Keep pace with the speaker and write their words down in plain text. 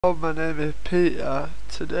Hello, my name is Peter.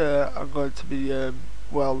 Today I'm going to be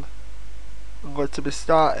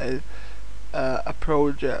starting a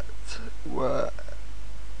project where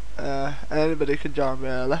anybody can join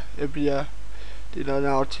really if you know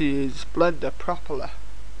how to use Blender properly.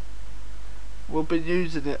 We'll be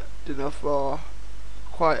using it for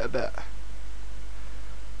quite a bit.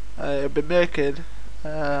 I'll be making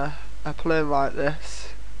a plane like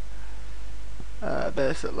this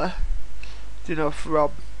basically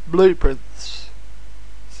from blueprints,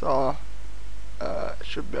 so it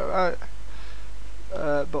should be alright.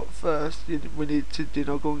 But first we need to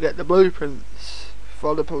go and get the blueprints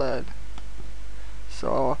for the plane.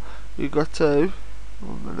 So we got to,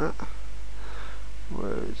 1 minute,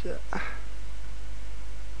 where is it?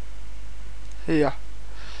 Here.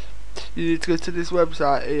 You need to go to this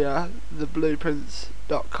website here,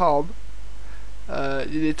 theblueprints.com.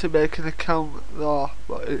 You need to make an account though,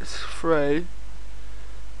 but it's free.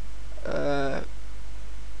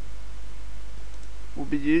 We'll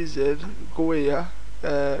be using, go here,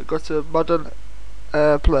 go to modern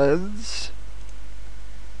airplanes,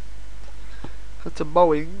 go to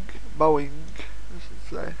boeing I should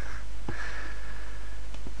say,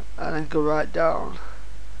 and then go right down.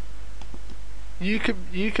 You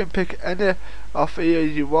can pick any of here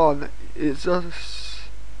you want. It's just,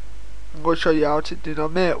 I'm going to show you how to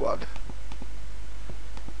make one.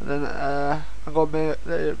 And then I'm going to make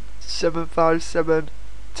the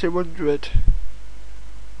 757-200.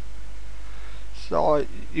 So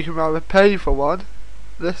you can either pay for one,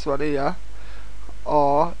 this one here,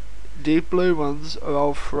 or the blue ones are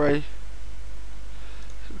all free.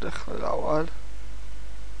 So definitely that one.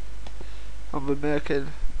 And we're making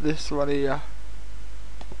this one here.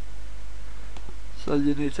 So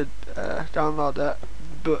you need to download it.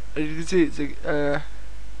 But as you can see, it's a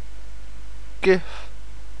GIF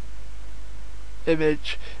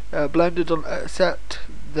image. Blender doesn't accept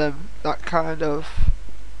that kind of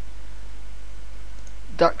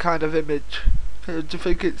image. Do you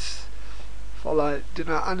think it's for like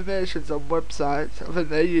animations on websites? I think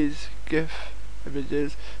they use GIF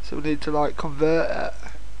images, so we need to like convert it.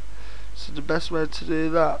 So the best way to do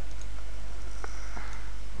that,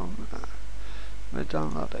 let me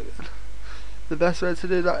download it again. The best way to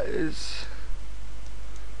do that is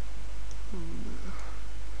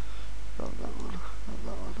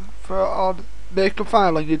throw it on, make a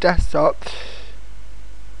file on your desktop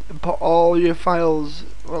and put all your files,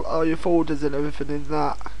 all your folders and everything in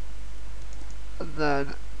that, and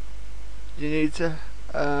then you need to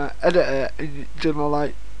edit it in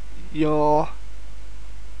like your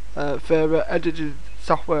favourite editing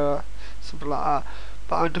software, something like that.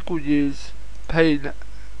 But I'm just going to use Paint.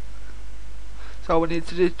 So we need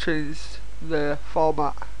to do change the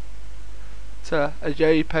format to a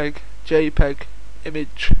JPEG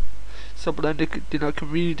image, so Blender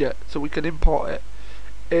can read it, so we can import it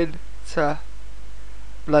into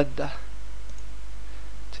Blender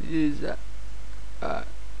to use it.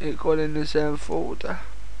 It going in the same folder,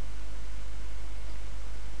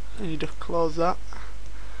 and you just close that.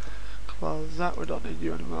 We don't need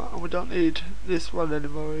you anymore, and we don't need this one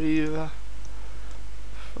anymore either.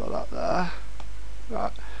 Throw that there.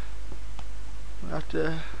 Right, we have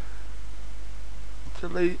to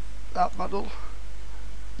delete that model.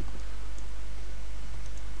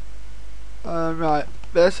 Right,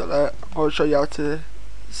 basically I'm going to show you how to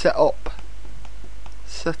set up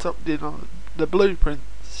the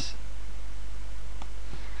blueprints.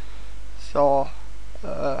 So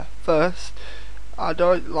first, I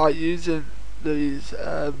don't like using these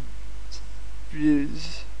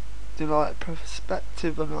views, like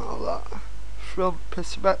perspective and all that. From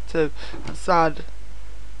perspective and side,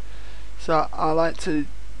 so I like to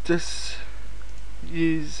just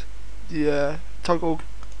use the toggle,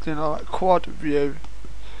 like quad view.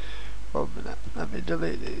 1 minute, let me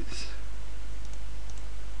delete these.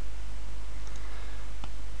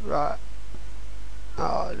 Right,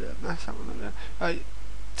 oh I didn't mess up one again. Right,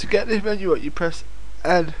 to get this menu up you press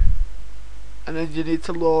N, and then you need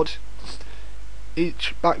to load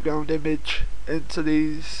each background image into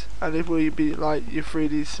these, and it will be like your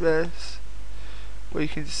 3D space where you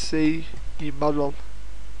can see your model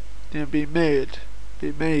be made.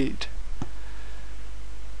 You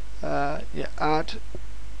add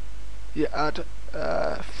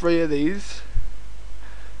 3 of these,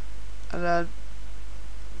 and then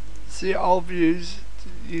see all views.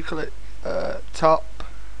 You click top,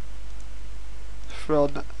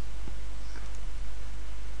 front,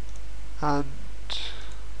 and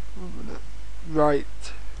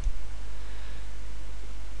right,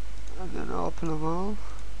 and then open them all,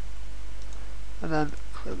 and then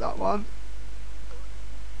click that one,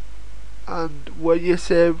 and where you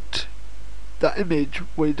saved that image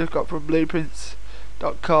we just got from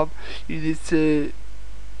blueprints.com, you need to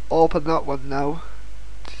open that one now.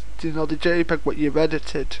 Do you know the JPEG what you've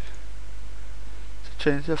edited to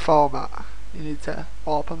change the format? You need to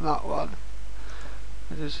open that one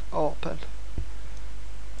and just open,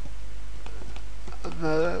 and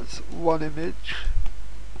there's one image.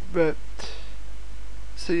 But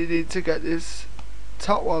so you need to get this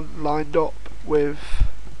top one lined up with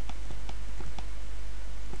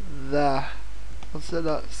there, and so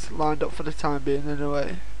that's lined up for the time being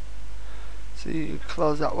anyway. So you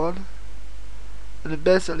close that one, and then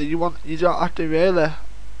basically you don't have to really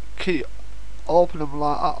keep opening them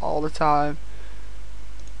like that all the time.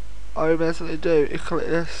 All you basically do is click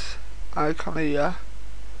this icon here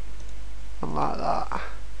and like that.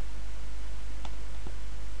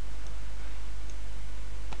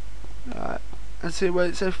 Right, and see where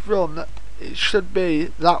it says run, it should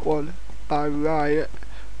be that one by right,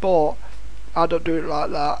 but I don't do it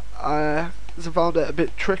like that. I found it a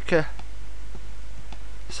bit tricky,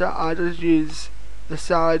 so I just use the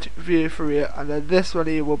side view for it, and then this one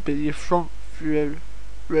here will be your front view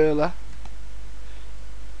really.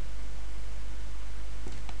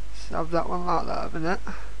 So have that one like that a minute,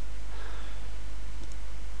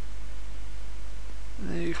 and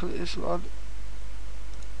then you click this one,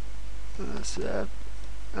 and that's it.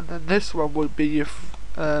 And then this one would be your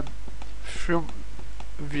front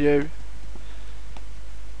view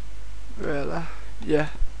really, yeah.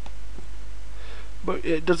 But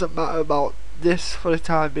it doesn't matter about this for the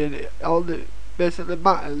time being. It only basically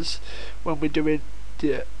matters when we're doing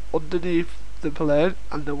the underneath the plane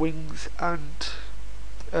and the wings and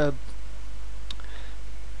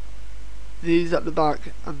these at the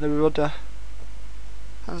back and the rudder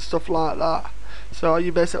and stuff like that. So all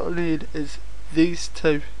you basically need is these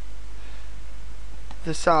two,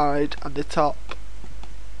 the side and the top.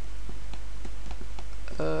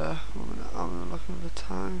 I'm looking at the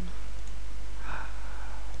time.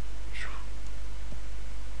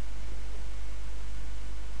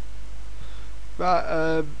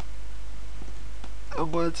 Right,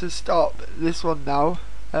 I'm going to stop this one now,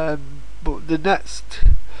 but the next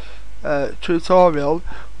tutorial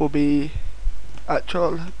will be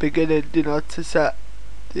actual beginning, you know, to set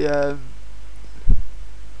the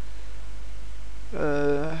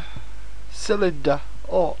cylinder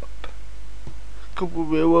up, because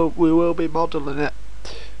we will be modelling it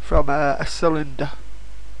from a cylinder.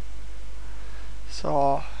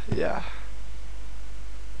 So yeah.